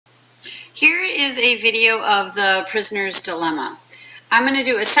Here is a video of the prisoner's dilemma. I'm going to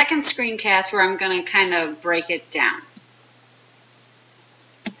do a second screencast where I'm going to kind of break it down.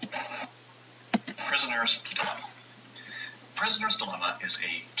 Prisoner's Dilemma. Prisoner's Dilemma is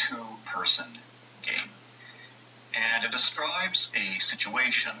a two-person game, and it describes a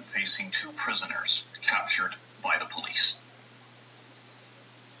situation facing two prisoners captured by the police.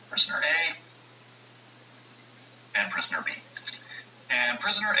 Prisoner A and Prisoner B. And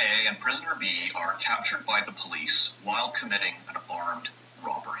Prisoner A and Prisoner B are captured by the police while committing an armed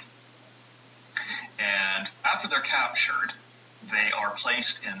robbery. And after they're captured, they are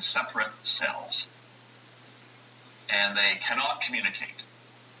placed in separate cells, and they cannot communicate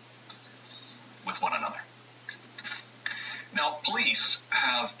with one another. Now, police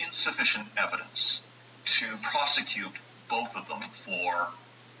have insufficient evidence to prosecute both of them for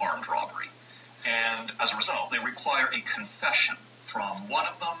armed robbery, and as a result, they require a confession from one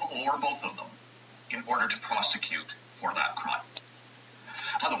of them or both of them in order to prosecute for that crime.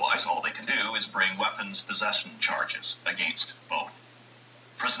 Otherwise, all they can do is bring weapons possession charges against both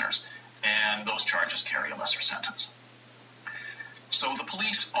prisoners, and those charges carry a lesser sentence. So the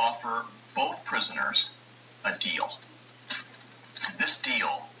police offer both prisoners a deal. This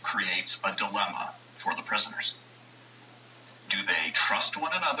deal creates a dilemma for the prisoners. Do they trust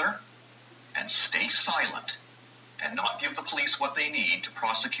one another and stay silent and not give the police what they need to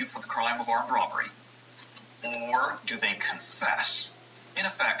prosecute for the crime of armed robbery? Or do they confess, in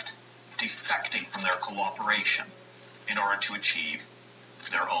effect, defecting from their cooperation in order to achieve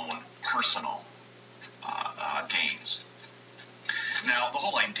their own personal gains? Now, the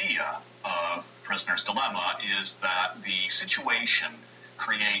whole idea of Prisoner's Dilemma is that the situation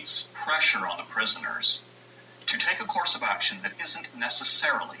creates pressure on the prisoners to take a course of action that isn't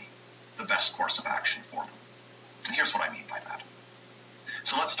necessarily the best course of action for them. And here's what I mean by that.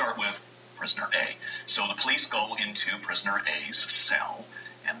 So let's start with Prisoner A. So the police go into Prisoner A's cell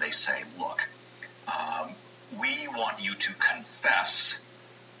and they say, look, we want you to confess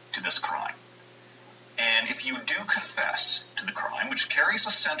to this crime. And if you do confess to the crime, which carries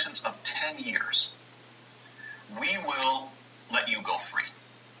a sentence of 10 years, we will let you go free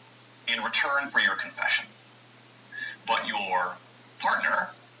in return for your confession. But your partner,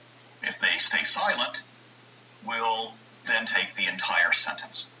 if they stay silent, will then take the entire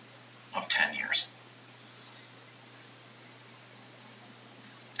sentence of 10 years.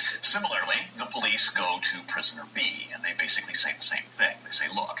 Similarly, the police go to Prisoner B, and they basically say the same thing. They say,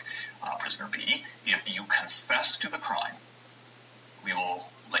 look, Prisoner B, if you confess to the crime, we will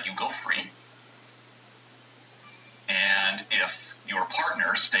let you go free. And if your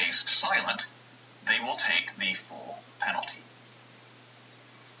partner stays silent, they will take the full penalty,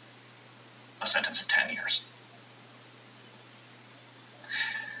 a sentence of 10 years.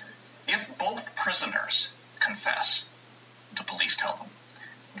 If both prisoners confess, the police tell them,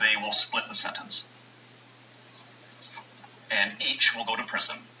 they will split the sentence, and each will go to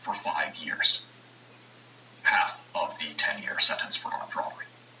prison for 5 years, half of the 10-year sentence for armed robbery.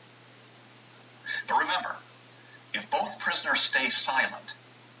 But remember, if both prisoners stay silent,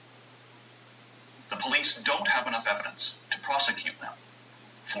 the police don't have enough evidence to prosecute them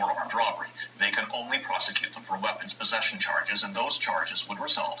for armed robbery. They can only prosecute them for weapons possession charges, and those charges would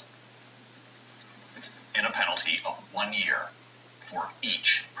result in a penalty of 1 year for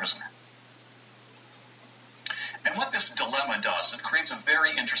each prisoner. And what this dilemma does, it creates a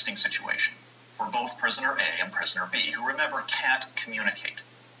very interesting situation for both Prisoner A and Prisoner B, who, remember, can't communicate.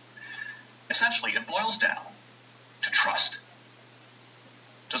 Essentially, it boils down to trust.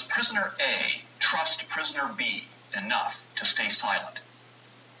 Does Prisoner A trust Prisoner B enough to stay silent?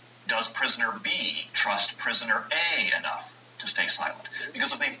 Does Prisoner B trust Prisoner A enough to stay silent?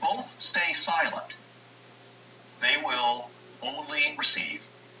 Because if they both stay silent, they will only receive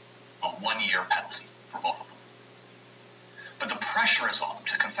a 1-year penalty for both of them. But the pressure is on them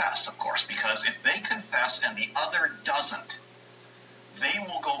to confess, of course, because if they confess and the other doesn't, they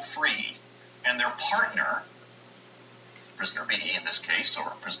will go free, and their partner, Prisoner B in this case, or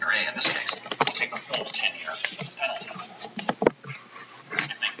Prisoner A in this case, will take the full 10-year penalty.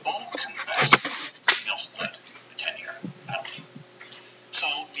 If they both confess, they'll split the 10-year penalty. So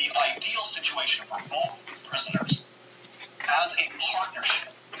the ideal situation for both prisoners as a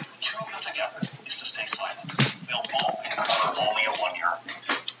partnership, the two of them together, is to stay silent. They'll both incur only a 1-year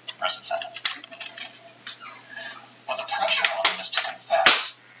prison sentence. But the pressure on them is to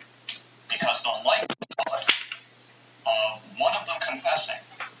confess, because the likelihood of one of them confessing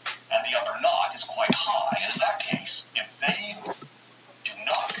and the other not is quite high. And in that case, if they do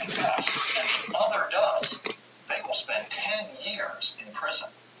not confess and the other does, they will spend 10 years in prison.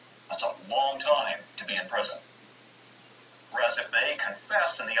 That's a long time to be in prison. Whereas if they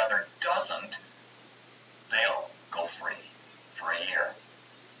confess and the other doesn't, they'll go free for a year.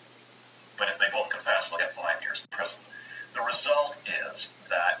 But if they both confess, they'll get 5 years in prison. The result is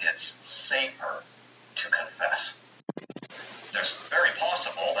that it's safer to confess. There's very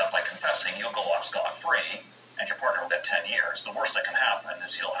possible that by confessing, you'll go off scot-free and your partner will get 10 years. The worst that can happen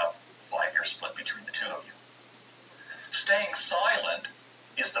is you'll have 5 years split between the two of you. Staying silent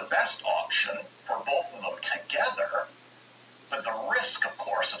is the best option for both of them together, but the risk, of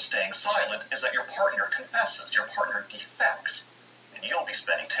course, of staying silent is that your partner confesses, your partner defects, and you'll be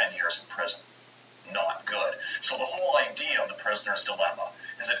spending 10 years in prison. Not good. So the whole idea of the prisoner's dilemma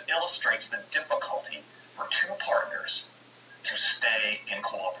is it illustrates the difficulty for two partners to stay in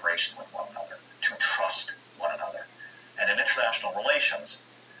cooperation with one another, to trust one another. And in international relations,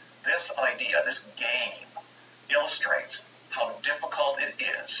 this idea, this game, illustrates how difficult it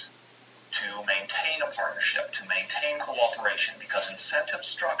is to maintain a partnership, to maintain cooperation, because incentive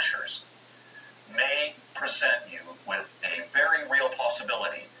structures may present you with a very real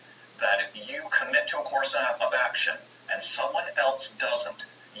possibility that if you commit to a course of action and someone else doesn't,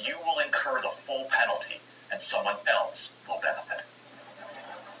 you will incur the full penalty and someone else will benefit.